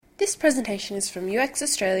This presentation is from UX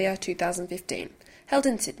Australia 2015, held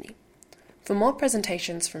in Sydney. For more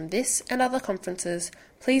presentations from this and other conferences,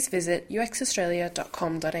 please visit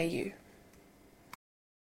uxaustralia.com.au.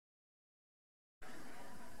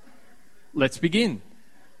 Let's begin.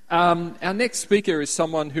 Our next speaker is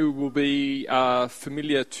someone who will be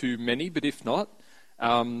familiar to many, but if not,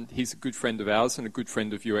 he's a good friend of ours and a good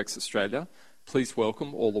friend of UX Australia. Please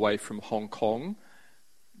welcome, all the way from Hong Kong,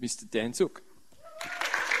 Mr. Dan Zook.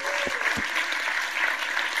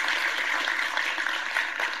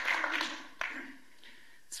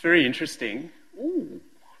 It's very interesting. Ooh,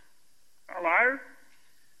 hello.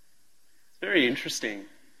 It's very interesting.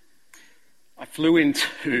 I flew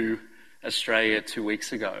into Australia 2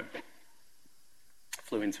 weeks ago. I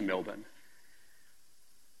flew into Melbourne.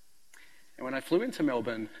 And when I flew into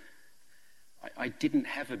Melbourne, I didn't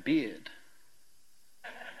have a beard.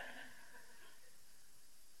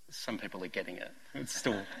 Some people are getting it. It's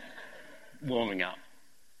still warming up.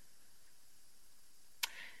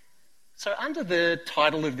 So under the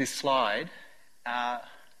title of this slide, there's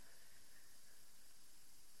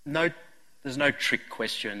no trick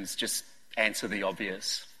questions, just answer the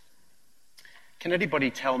obvious. Can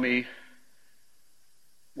anybody tell me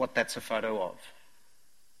what that's a photo of?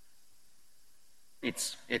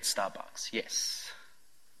 It's Starbucks, yes.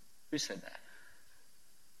 Who said that?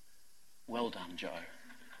 Well done, Joe.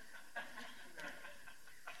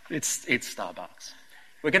 It's Starbucks.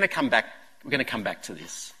 We're going to come back to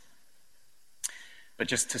this. But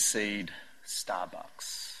just to seed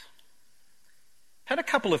Starbucks. Had a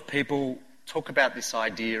couple of people talk about this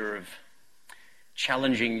idea of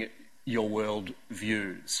challenging your world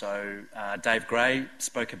view. So Dave Gray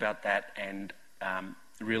spoke about that and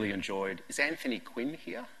really enjoyed. Is Anthony Quinn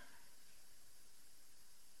here?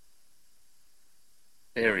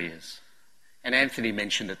 There he is. And Anthony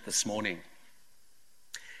mentioned it this morning.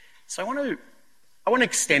 So I want to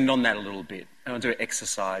extend on that a little bit. I want to do an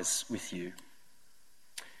exercise with you.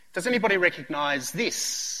 Does anybody recognise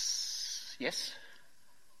this? Yes?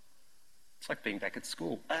 It's like being back at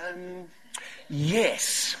school.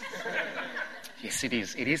 Yes. Yes, it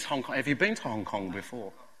is. It is Hong Kong. Have you been to Hong Kong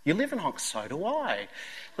before? You live in Hong Kong. So do I.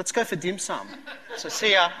 Let's go for dim sum. So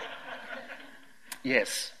see ya.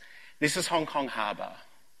 Yes. This is Hong Kong Harbour.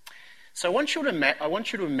 So I want you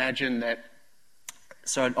to imagine that.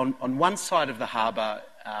 So on one side of the harbour,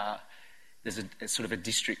 there's a sort of a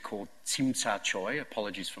district called Tsim Sha Tsui.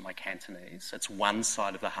 Apologies for my Cantonese. That's one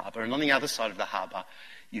side of the harbour. And on the other side of the harbour,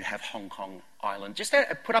 you have Hong Kong Island. Just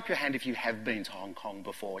put up your hand if you have been to Hong Kong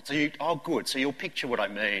before. Good. So you'll picture what I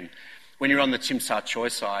mean. When you're on the Tsim Sha Tsui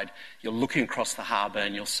side, you're looking across the harbour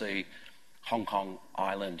and you'll see Hong Kong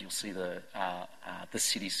Island. You'll see the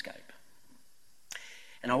cityscape.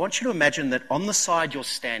 And I want you to imagine that on the side you're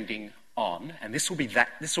standing on, and this will be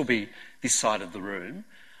this side of the room.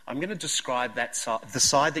 I'm going to describe that side, the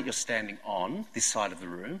side that you're standing on, this side of the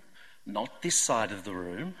room, not this side of the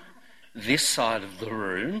room, this side of the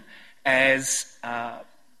room, as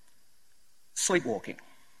sleepwalking.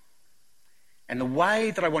 And the way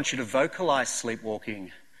that I want you to vocalise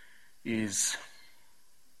sleepwalking is,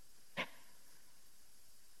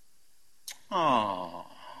 oh.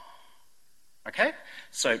 Okay?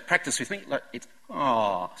 So practice with me. It's,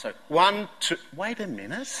 oh. So 1, 2, wait a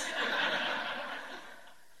minute.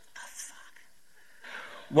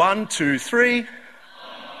 1, 2, 3.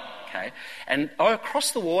 Okay. And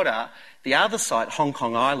across the water, the other side, Hong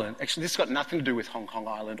Kong Island, actually this has got nothing to do with Hong Kong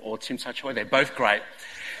Island or Tsim Sha Tsui, they're both great.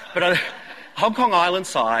 But on Hong Kong Island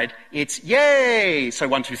side, it's yay! So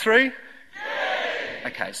 1, 2, 3. Yay!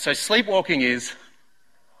 Okay, so sleepwalking is,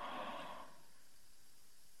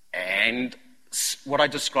 and what I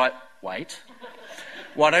describe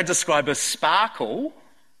as sparkle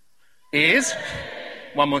is,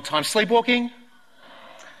 one more time, sleepwalking.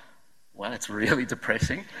 Well, that's really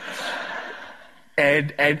depressing.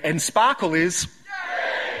 And sparkle is...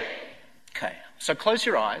 Okay, so close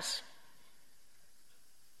your eyes.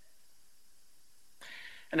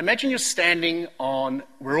 And imagine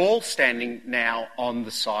we're all standing now on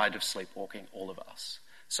the side of sleepwalking, all of us.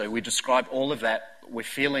 So we describe all of that. What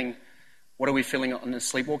are we feeling on the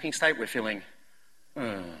sleepwalking state? We're feeling...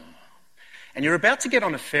 And you're about to get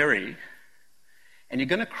on a ferry and you're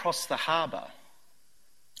going to cross the harbour.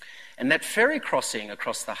 And that ferry crossing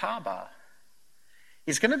across the harbour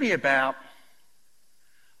is going to be about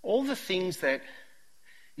all the things that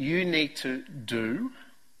you need to do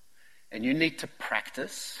and you need to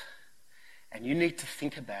practice and you need to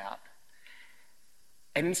think about.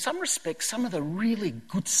 And in some respects, some of the really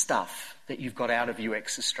good stuff that you've got out of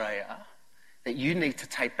UX Australia that you need to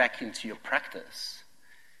take back into your practice,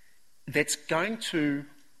 that's going to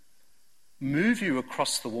move you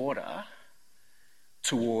across the water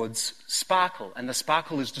towards sparkle. And the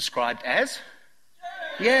sparkle is described as?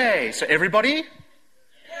 Yay. So everybody?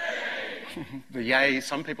 Yay. The yay,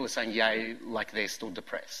 some people are saying yay like they're still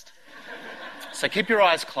depressed. So keep your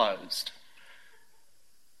eyes closed.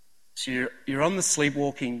 So you're on the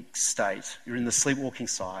sleepwalking state. You're in the sleepwalking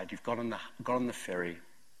side. You've got on the ferry,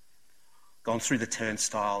 gone through the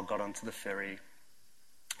turnstile, got onto the ferry,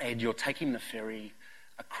 and you're taking the ferry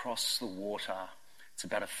across the water. It's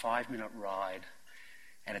about a 5-minute ride,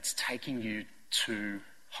 and it's taking you to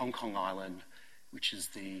Hong Kong Island, which is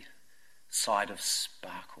the site of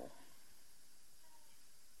sparkle.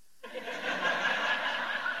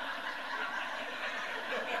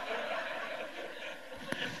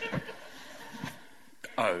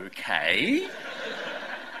 Okay.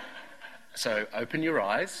 So open your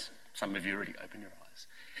eyes. Some of you already open your eyes.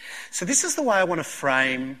 So this is the way I want to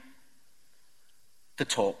frame the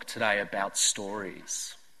talk today about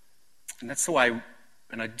stories. And that's the way,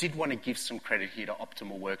 and I did want to give some credit here to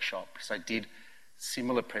Optimal Workshop, because I did a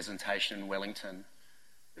similar presentation in Wellington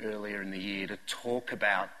earlier in the year to talk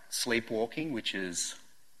about sleepwalking, which is,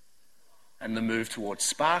 and the move towards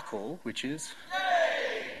sparkle, which is,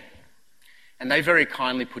 and they very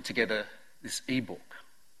kindly put together this ebook.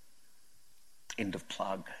 End of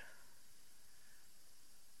plug.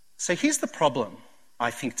 So here's the problem,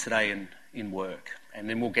 I think, today in work, and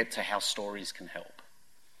then we'll get to how stories can help.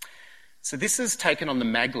 So this is taken on the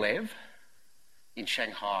Maglev in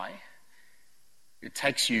Shanghai. It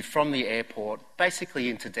takes you from the airport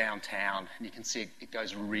basically into downtown, and you can see it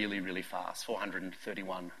goes really, really fast,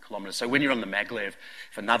 431 kilometres. So when you're on the Maglev,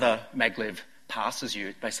 if another Maglev passes you,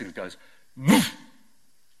 it basically goes woof,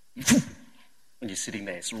 woof, when you're sitting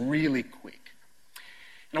there. It's really quick.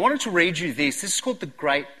 And I wanted to read you this. This is called the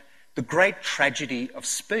great tragedy of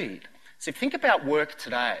speed. So if you think about work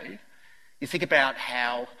today, you think about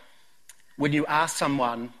how when you ask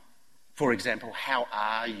someone, for example, how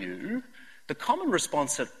are you? The common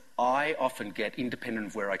response that I often get, independent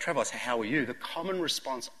of where I travel, I say, how are you? The common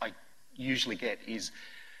response I usually get is,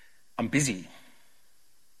 I'm busy.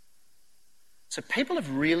 So people have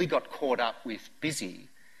really got caught up with busy.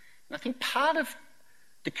 And I think part of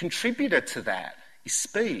the contributor to that is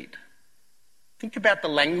speed. Think about the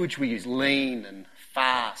language we use, lean and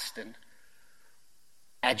fast and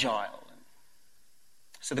agile.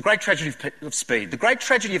 So the great tragedy of speed. The great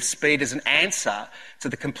tragedy of speed as an answer to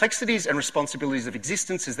the complexities and responsibilities of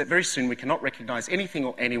existence is that very soon we cannot recognise anything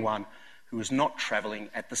or anyone who is not travelling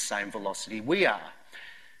at the same velocity we are.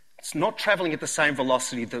 It's not travelling at the same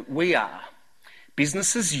velocity that we are.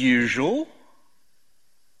 Business as usual.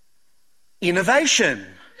 Innovation.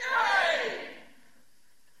 Yay!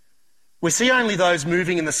 We see only those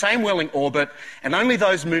moving in the same whirling orbit and only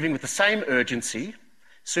those moving with the same urgency.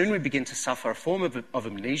 Soon we begin to suffer a form of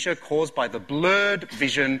amnesia caused by the blurred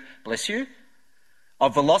vision, bless you,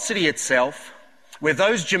 of velocity itself, where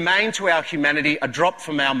those germane to our humanity are dropped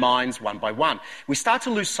from our minds one by one. We start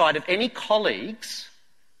to lose sight of any colleagues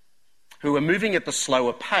who are moving at the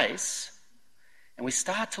slower pace, and we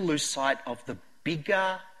start to lose sight of the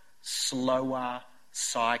bigger, slower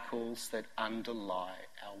cycles that underlie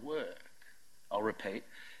our work. I'll repeat.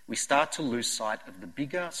 We start to lose sight of the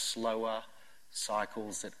bigger, slower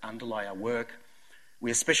cycles that underlie our work. We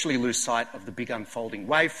especially lose sight of the big unfolding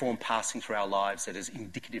waveform passing through our lives that is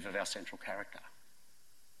indicative of our central character.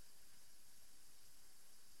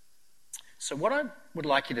 So what I would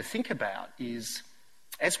like you to think about is,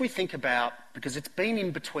 as we think about, because it's been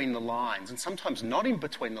in between the lines, and sometimes not in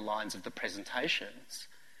between the lines of the presentations,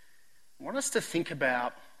 I want us to think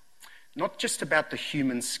about not just about the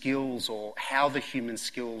human skills or how the human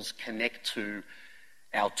skills connect to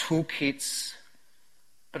our toolkits,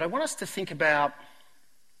 but I want us to think about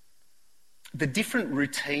the different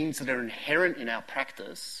routines that are inherent in our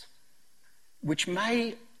practice, which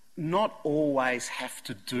may not always have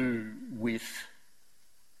to do with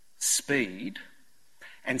speed,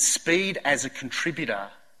 and speed as a contributor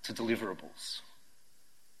to deliverables.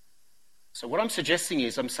 So what I'm suggesting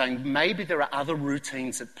is, I'm saying maybe there are other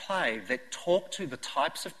routines at play that talk to the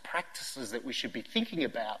types of practices that we should be thinking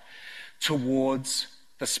about towards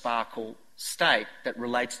the sparkle state that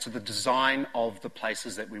relates to the design of the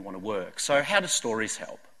places that we want to work. So how do stories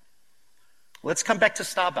help? Let's come back to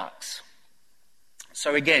Starbucks.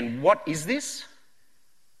 So again, what is this?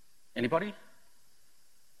 Anybody?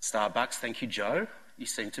 Starbucks, thank you, Joe. You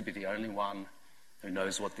seem to be the only one who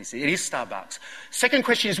knows what this is. It is Starbucks. Second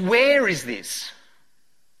question is, where is this?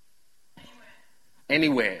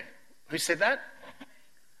 Anywhere. Who said that?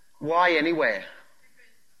 Why anywhere?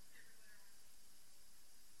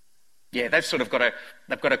 Yeah, they've sort of got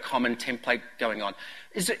a common template going on.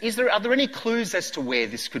 Are there any clues as to where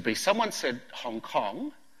this could be? Someone said Hong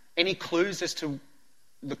Kong. Any clues as to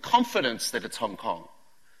the confidence that it's Hong Kong?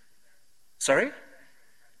 Sorry?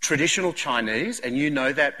 Traditional Chinese, and you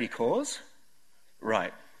know that because?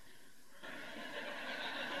 Right.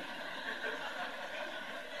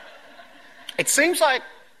 It seems like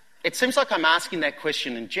I'm asking that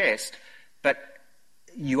question in jest, but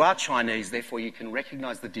you are Chinese, therefore you can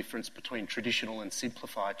recognise the difference between traditional and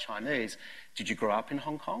simplified Chinese. Did you grow up in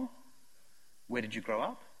Hong Kong? Where did you grow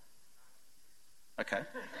up? Okay.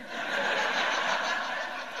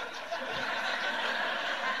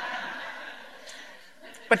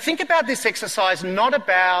 But think about this exercise. It's not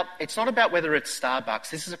about whether it's Starbucks.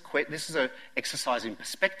 This is an exercise in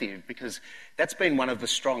perspective, because that's been one of the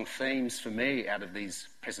strong themes for me out of these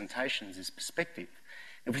presentations is perspective.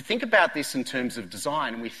 If we think about this in terms of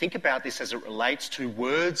design, and we think about this as it relates to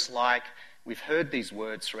words like, we've heard these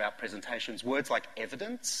words throughout presentations, words like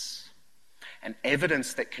evidence, and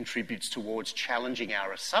evidence that contributes towards challenging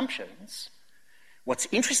our assumptions. What's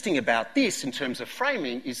interesting about this in terms of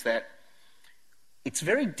framing is that it's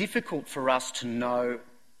very difficult for us to know,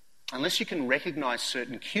 unless you can recognise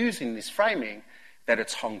certain cues in this framing, that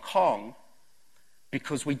it's Hong Kong,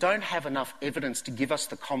 because we don't have enough evidence to give us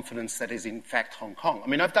the confidence that is in fact Hong Kong. I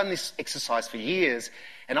mean, I've done this exercise for years,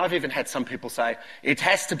 and I've even had some people say, it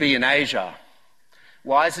has to be in Asia.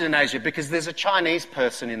 Why is it in Asia? Because there's a Chinese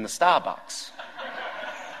person in the Starbucks.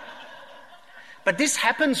 But this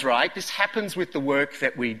happens, right? This happens with the work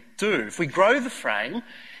that we do. If we grow the frame,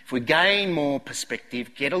 if we gain more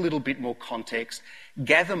perspective, get a little bit more context,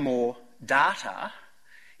 gather more data,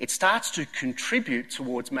 it starts to contribute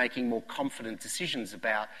towards making more confident decisions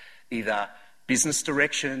about either business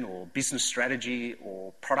direction or business strategy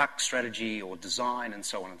or product strategy or design and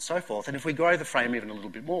so on and so forth. And if we grow the frame even a little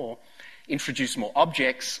bit more, introduce more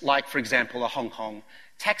objects, like, for example, a Hong Kong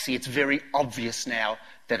taxi, it's very obvious now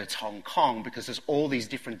that it's Hong Kong because there's all these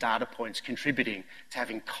different data points contributing to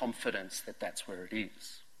having confidence that that's where it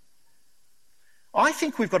is. I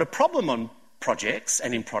think we've got a problem on projects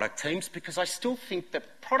and in product teams because I still think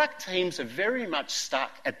that product teams are very much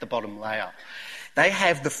stuck at the bottom layer. They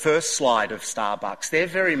have the first slide of Starbucks. They're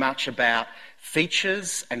very much about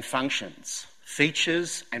features and functions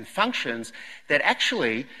that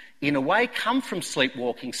actually, in a way, come from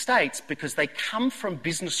sleepwalking states because they come from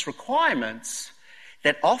business requirements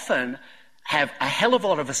that often have a hell of a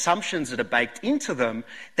lot of assumptions that are baked into them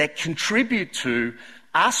that contribute to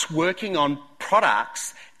us working on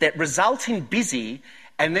products that result in busy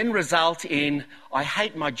and then result in, I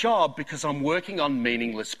hate my job because I'm working on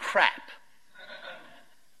meaningless crap.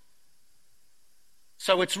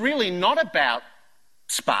 So it's really not about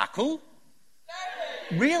sparkle.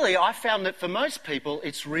 Really, I found that for most people,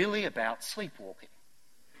 it's really about sleepwalking.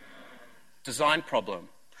 Design problem.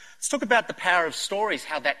 Let's talk about the power of stories,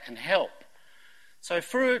 how that can help. So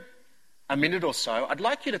for a minute or so, I'd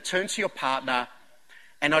like you to turn to your partner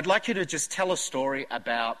and I'd like you to just tell a story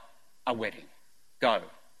about a wedding. Go.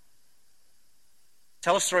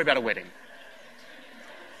 Tell a story about a wedding.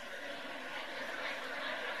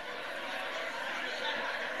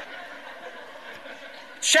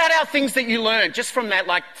 Shout out things that you learned just from that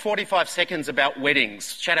 45 seconds about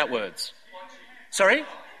weddings. Shout out words. Sorry?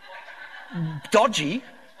 Dodgy.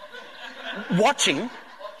 Watching.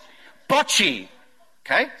 Bocce.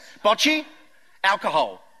 Okay? Bocce.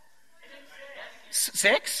 Alcohol.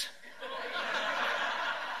 Sex?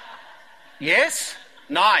 Yes?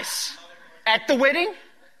 Nice. At the wedding?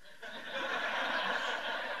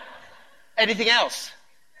 Anything else?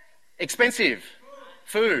 Expensive?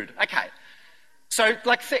 Food? Okay. So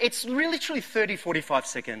it's really truly 30, 45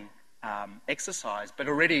 second exercise, but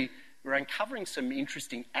already we're uncovering some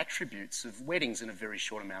interesting attributes of weddings in a very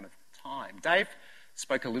short amount of time. Dave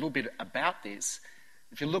spoke a little bit about this.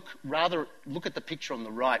 If you look at the picture on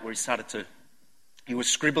the right where he was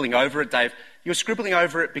scribbling over it, Dave. You were scribbling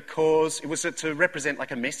over it because, was it to represent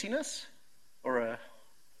a messiness? Or a...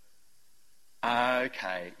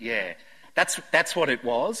 Okay, yeah. That's what it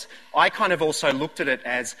was. I kind of also looked at it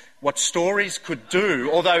as what stories could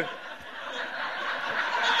do, although...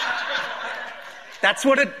 That's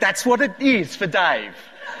what it is for Dave.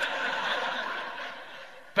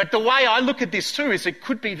 But the way I look at this too is it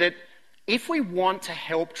could be that if we want to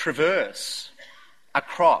help traverse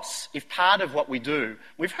across, if part of what we do,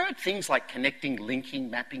 we've heard things like connecting, linking,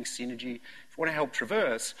 mapping, synergy. If we want to help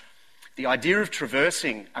traverse, the idea of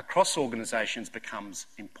traversing across organisations becomes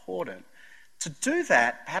important. To do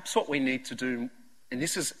that, perhaps what we need to do, and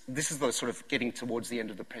this is the sort of getting towards the end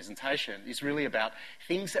of the presentation, is really about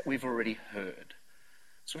things that we've already heard.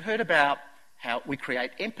 So we've heard about how we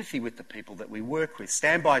create empathy with the people that we work with.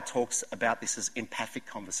 Standby talks about this as empathic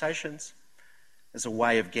conversations, as a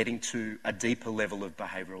way of getting to a deeper level of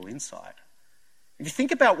behavioural insight. If you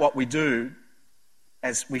think about what we do,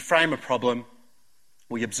 as we frame a problem,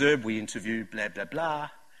 we observe, we interview, blah, blah, blah.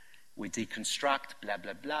 We deconstruct, blah,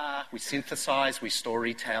 blah, blah. We synthesise, we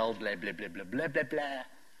story-tell, blah, blah, blah, blah, blah, blah, blah.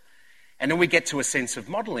 And then we get to a sense of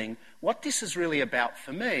modelling. What this is really about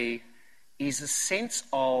for me is a sense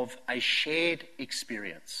of a shared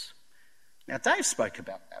experience. Now, Dave spoke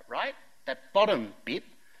about that, right? That bottom bit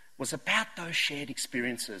was about those shared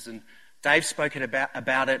experiences. And Dave spoke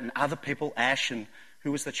about it, and other people, Ash, and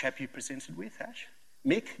who was the chap you presented with, Ash?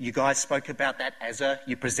 Mick, you guys spoke about that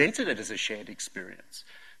you presented it as a shared experience.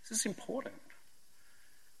 This is important.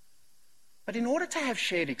 But in order to have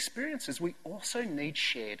shared experiences, we also need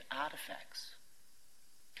shared artefacts.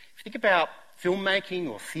 If you think about filmmaking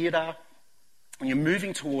or theatre, when you're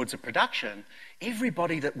moving towards a production,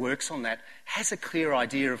 everybody that works on that has a clear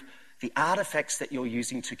idea of the artefacts that you're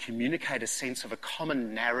using to communicate a sense of a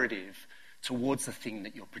common narrative towards the thing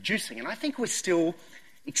that you're producing. And I think we're still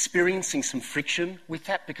experiencing some friction with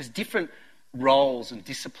that, because different roles and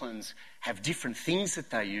disciplines have different things that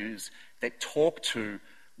they use that talk to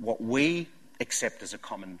what we accept as a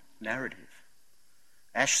common narrative.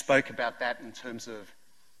 Ash spoke about that in terms of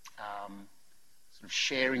sort of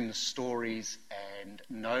sharing the stories, and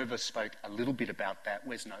Nova spoke a little bit about that.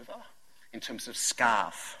 Where's Nova? In terms of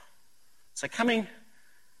scarf. So coming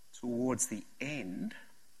towards the end,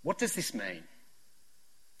 what does this mean?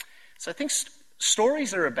 So I think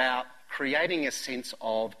stories are about creating a sense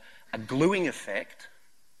of a gluing effect,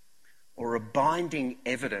 or a binding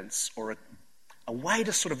evidence, or a way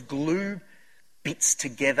to sort of glue bits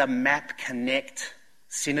together, map, connect,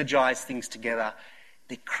 synergise things together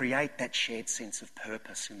that create that shared sense of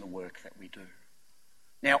purpose in the work that we do.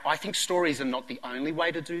 Now, I think stories are not the only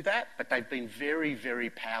way to do that, but they've been very, very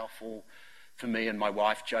powerful for me and my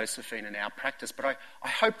wife Josephine in our practice. But I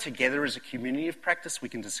hope together as a community of practice we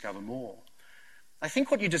can discover more. I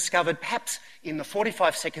think what you discovered, perhaps in the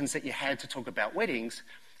 45 seconds that you had to talk about weddings,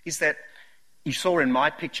 is that you saw in my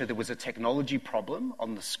picture there was a technology problem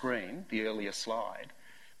on the screen, the earlier slide.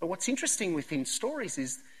 But what's interesting within stories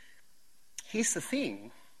is, here's the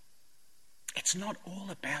thing, it's not all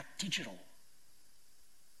about digital.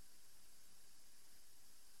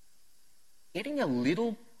 Getting a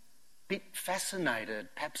little bit fascinated,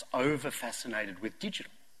 perhaps over-fascinated with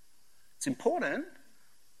digital. It's important.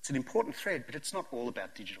 It's an important thread, but it's not all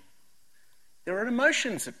about digital. There are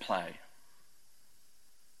emotions at play.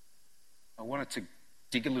 I wanted to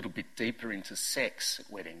dig a little bit deeper into sex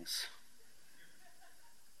at weddings.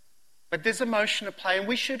 But there's emotion at play,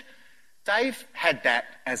 and Dave had that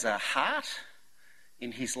as a heart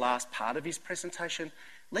in his last part of his presentation.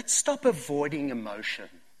 Let's stop avoiding emotion.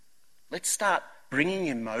 Let's start bringing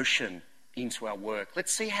emotion into our work.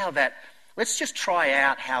 Let's just try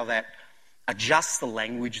out how that adjusts the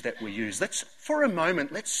language that we use. For a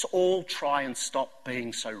moment, let's all try and stop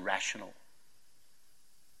being so rational.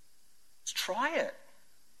 Let's try it.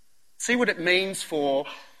 See what it means for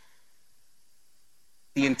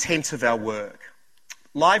the intent of our work.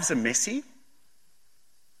 Lives are messy.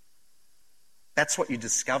 That's what you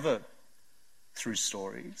discover through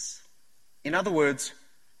stories. In other words,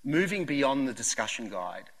 moving beyond the discussion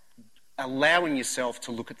guide, allowing yourself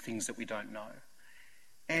to look at things that we don't know.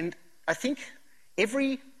 And I think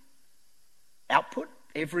every output,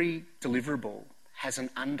 every deliverable has an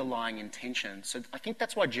underlying intention. So I think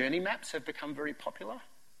that's why journey maps have become very popular,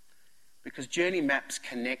 because journey maps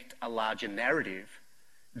connect a larger narrative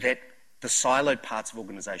that the siloed parts of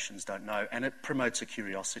organisations don't know, and it promotes a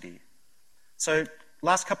curiosity. So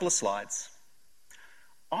last couple of slides.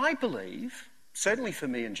 I believe, certainly for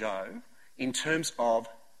me and Joe, in terms of,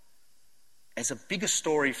 as a bigger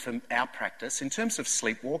story from our practice, in terms of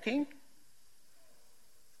sleepwalking,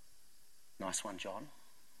 nice one, John.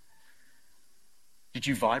 Did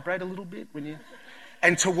you vibrate a little bit when you...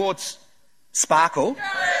 And towards sparkle,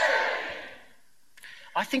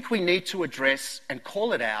 I think we need to address and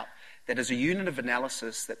call it out that as a unit of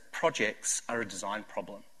analysis that projects are a design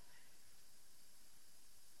problem.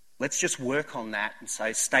 Let's just work on that and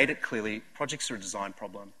state it clearly, projects are a design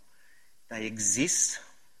problem. They exist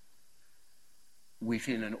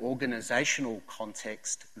within an organisational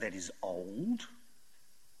context that is old.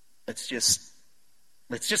 Let's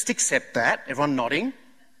just accept that. Everyone nodding.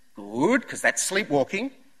 Good, because that's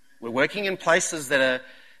sleepwalking. We're working in places that are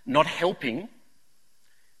not helping.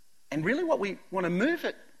 And really what we want to move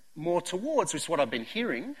it more towards, which is what I've been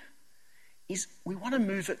hearing, is we want to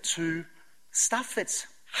move it to stuff that's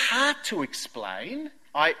hard to explain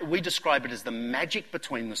We describe it as the magic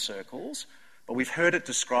between the circles, but we've heard it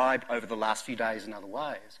described over the last few days in other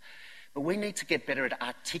ways. But we need to get better at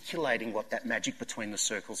articulating what that magic between the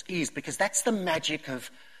circles is, because that's the magic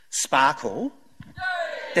of Sparkle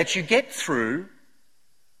that you get through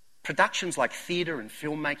productions like theatre and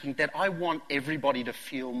filmmaking that I want everybody to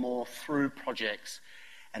feel more through projects,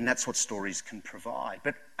 and that's what stories can provide.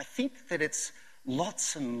 But I think that it's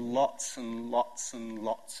lots and lots and lots and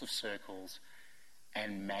lots of circles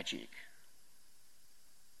and magic.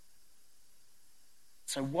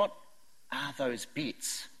 So what are those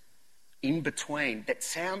bits in between that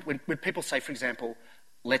sound, when people say, for example,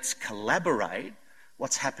 let's collaborate,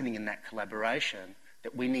 what's happening in that collaboration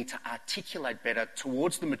that we need to articulate better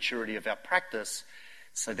towards the maturity of our practice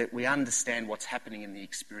so that we understand what's happening in the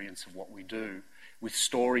experience of what we do, with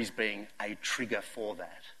stories being a trigger for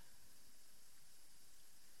that.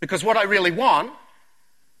 Because what I really want,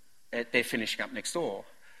 they're finishing up next door,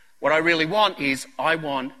 what I really want is I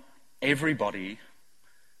want everybody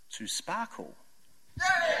to sparkle.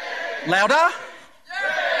 Yay! Louder? Yay!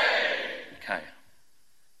 Okay.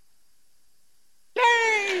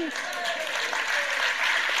 Yay!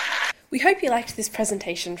 We hope you liked this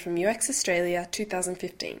presentation from UX Australia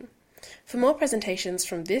 2015. For more presentations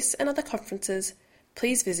from this and other conferences,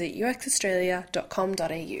 please visit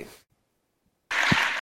uxaustralia.com.au.